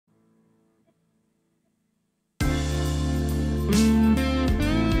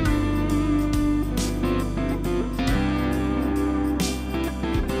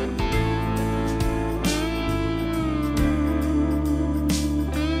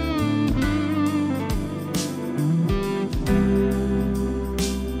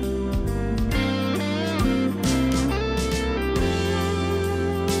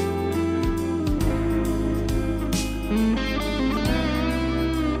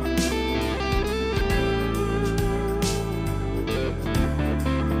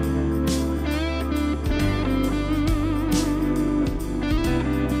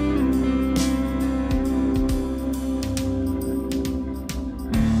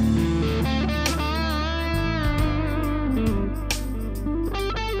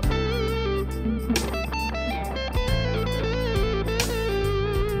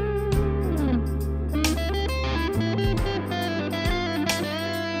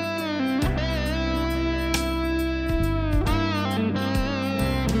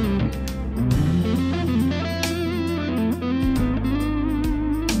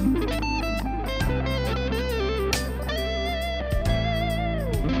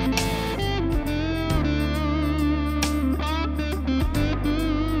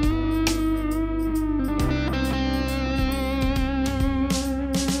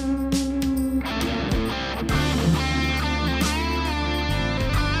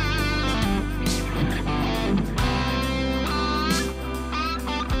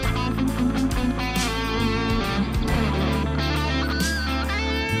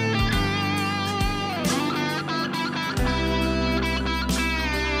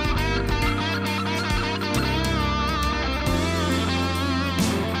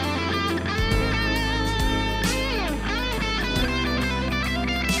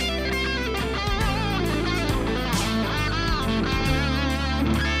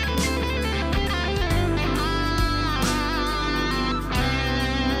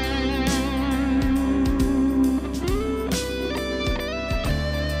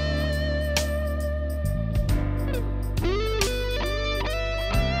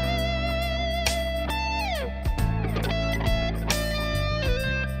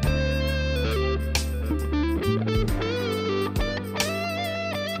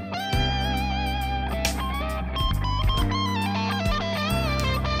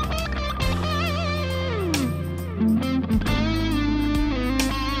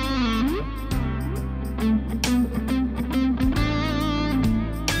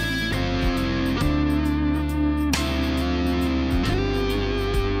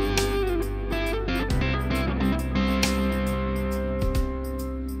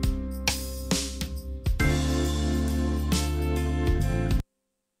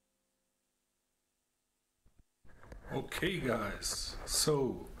Okay guys,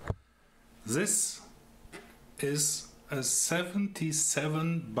 so this is a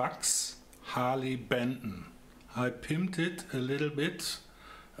 77 bucks Harley Benton. I pimped it a little bit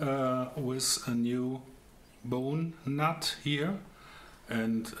with a new bone nut here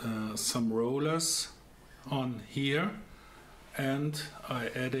and some rollers on here, and I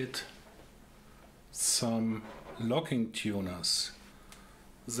added some locking tuners.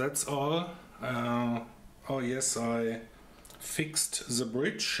 That's all. Oh yes, I fixed the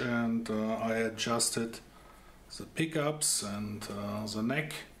bridge and I adjusted the pickups and the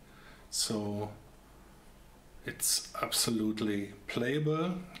neck, so it's absolutely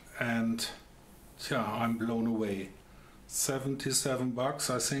playable, and yeah, I'm blown away. 77 bucks,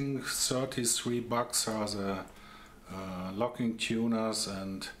 I think 33 bucks are the locking tuners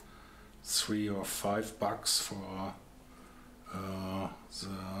and 3 or 5 bucks for the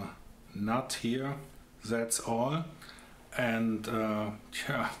nut here. That's all. And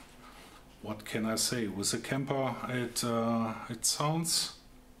yeah, what can I say? With the Kemper it sounds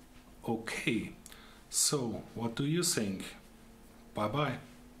okay. So what do you think? Bye bye.